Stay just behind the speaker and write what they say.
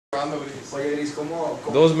Oye, Gris, ¿cómo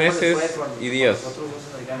 2 meses y días. Nosotros los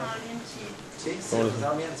americanos. Sí, se ¿Cómo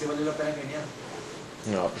pasaron bien, sí valió la pena que vinieran.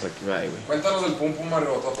 No, pues aquí va, güey. Cuéntanos del pum pum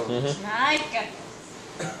mariototo. Ay,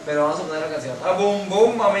 Pero vamos a poner la canción. Ah, boom,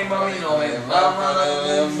 boom, mami, mami, no me mama,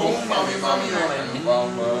 boom, boom, mami, mami, no me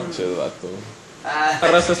mama. Che, vato. Ah, ¿La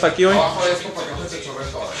raza está aquí hoy? Abajo de esto para que no se chorre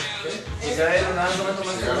todo. y se ve nada, no me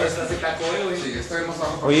tomaste como esta de taco, güey. Sí, estoy más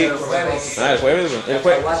abajo. Oye, Pero jueves. el jueves, güey. El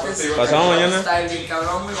jueves. Pasado mañana. Está bien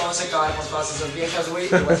cabrón, güey. Vamos a acabar con todas esas viejas, güey. Y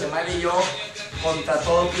Guatemala y yo contra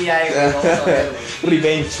todo PI, güey. Vamos a ver, güey.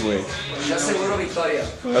 Revenge, güey. Yo aseguro victoria.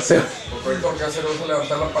 Hacer. Porque ahorita lo que hacer es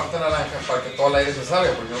levantar la parte naranja para que todo el aire se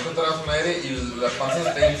salga. Porque no te tragas un aire y la panza se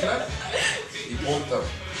te infla. Y puta.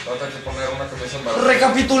 Trata de poner una camisa embarazada.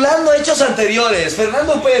 Recapitulando hechos anteriores,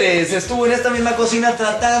 Fernando Pérez estuvo en esta misma cocina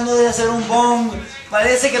tratando de hacer un bong.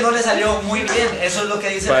 Parece que no le salió muy bien, eso es lo que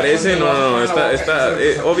dice. Parece, no,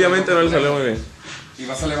 obviamente no le salió muy bien. Y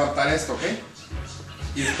vas a levantar esto, ¿ok?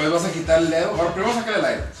 Y después vas a quitar el dedo. Bueno, primero saca el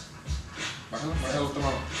aire. Bájalo la otra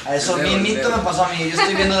mano. A eso El dedo, mismito el dedo. me pasó a mí, yo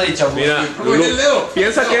estoy viendo de chavos. Mira, Güey, el dedo.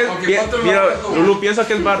 piensa que mira, Lulu piensa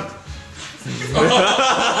que es Bart. Ay,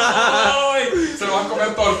 se lo van a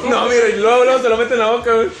comer todo. No, mira, y luego se lo mete en la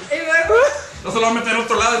boca, güey. No se lo va a meter en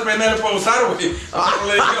otro lado, después nadie lo puede usar, güey. No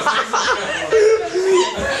le digas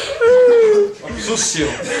eso. Sucio.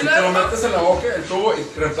 Te lo metes en la boca, el tubo,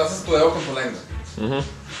 y reemplazas tu dedo con tu lengua.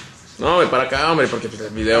 No, güey, para acá, hombre, porque el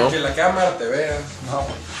video. Que la cámara te vea. No.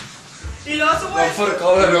 y luego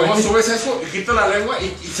sube. Y luego subes eso, y quitas la lengua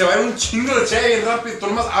y se va a ir un chingo de cheve bien rápido. Tú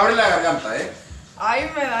nomás abre la garganta,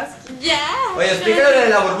 Ay, me das. Ya. Oye, explícale de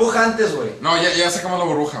la burbuja antes, güey. No, ya sacamos la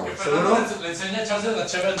burbuja, güey. ¿Seguro? Le enseña a echarse la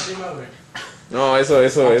cheve encima, güey. No, eso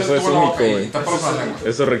es único, güey. Tapa la lengua.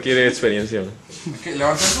 Eso requiere experiencia, güey. Ok,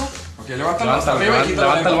 levanta eso. Ok, levántalo hasta arriba y quita la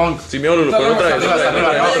Levanta el lengua. bong. Sí, mira, Lulu, pero otra vez, otra vez, otra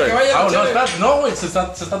vez, otra Que vez. vaya, Ah, no, cheve. espera. No, güey, se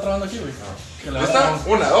está trabando aquí, güey. Que ¿Ya levanta el está?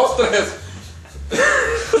 bong. 1, 2, 3.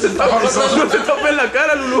 No se tapa en la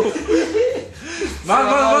cara, Lulu. Más.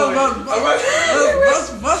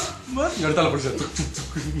 Y ahorita la policía.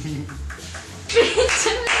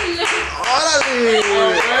 ¡Órale!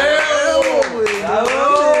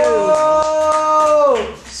 ¡Bravo!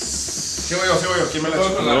 Sigo yo. ¿Quién me la echó?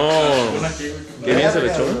 No. Qué bien se le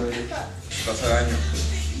echó. Te hace daño.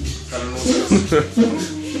 Salen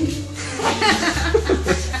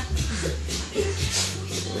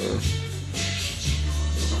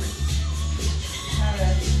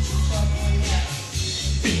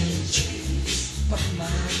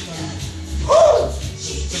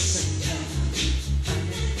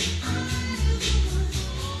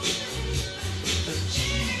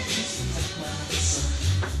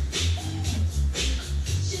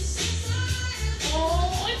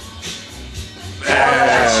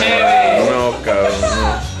No, cabrón,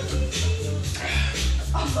 no.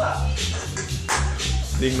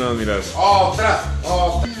 Digno de admirar. ¡Otra!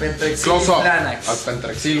 Pentrexil Close up. Planax. Al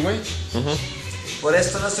Pentrexil, güey. Por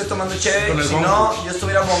esto no estoy tomando Con chévere, el si bong. no, yo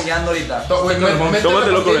estuviera bongueando ahorita.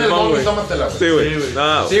 Tómatelo con el bong, güey. Tómatela, Sí, güey.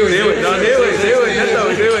 No, sí, güey. No, sí, güey. Neta,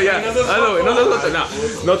 güey. Sí, güey, ya. Hazlo, güey. No seas otro.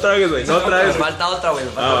 No tragues, güey. No tragues. Falta otra, güey.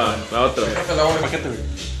 Ah, la otra. Tómatela, güey. Paquete, güey.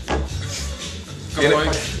 Viene-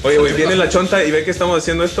 Oye, güey, viene la chonta y ve que estamos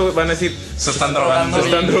haciendo esto, van a decir, Se están drogando. se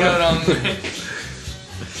están drogando. Cabrón, güey.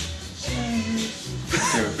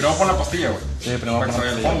 Primero pon la pastilla, güey. Sí, primero Para que se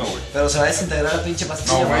vaya al fondo, güey. Pero se va a desintegrar la pinche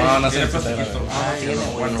pastilla, No, güey. No, no tiene se desintegra, plastiquito. güey. Ah, tiene, güey.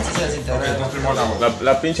 Bueno, Esta se desintegra. ok, entonces primero la, güey.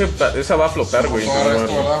 La pinche, esa va a flotar, güey. Ahora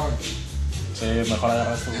esto, ¿verdad, güey? Sí, mejor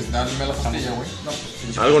agarra esto, güey. Dame la pastilla, güey. No,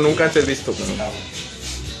 pues, Algo nunca antes visto, güey.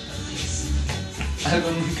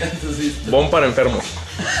 Algo nunca antes visto. Bon para enfermos.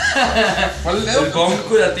 ¿cuál es el dedo? El gong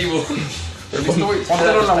curativo. Listo, güey.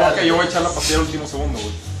 Póntelo en la boca y yo voy a echar la pastilla al último segundo,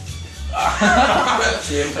 güey.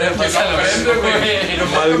 Siempre pasa lo mismo, güey.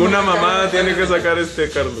 Alguna mamada tiene que sacar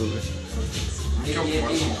Carlos, güey.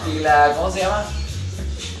 Y la, ¿cómo se llama?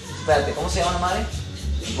 Espérate, ¿cómo se llama la madre?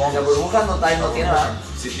 La burbuja no tiene, ¿verdad?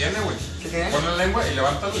 Sí tiene, güey. ¿Qué tiene? Pon la lengua y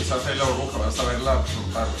levántalo y salta ahí la burbuja. Vas a verla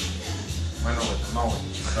flotar, güey. Bueno, güey, no, güey.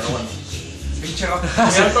 Pero bueno. Pinche rato.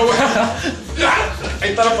 Cierto, güey. Ahí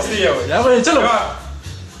está la pastilla, güey. Ya, güey, échalo. Ahí va.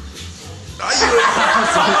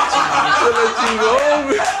 Se lo chingó,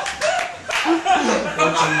 güey. Todo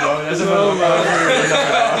chingón, ya se fue.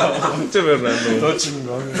 Pinche Fernando. Todo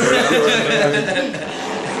chingón.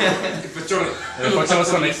 Pues chorre. El próximo es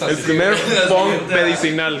con éxtasis. El primer bong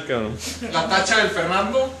medicinal, cabrón. La tacha del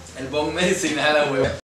Fernando. El bong medicinal, güey.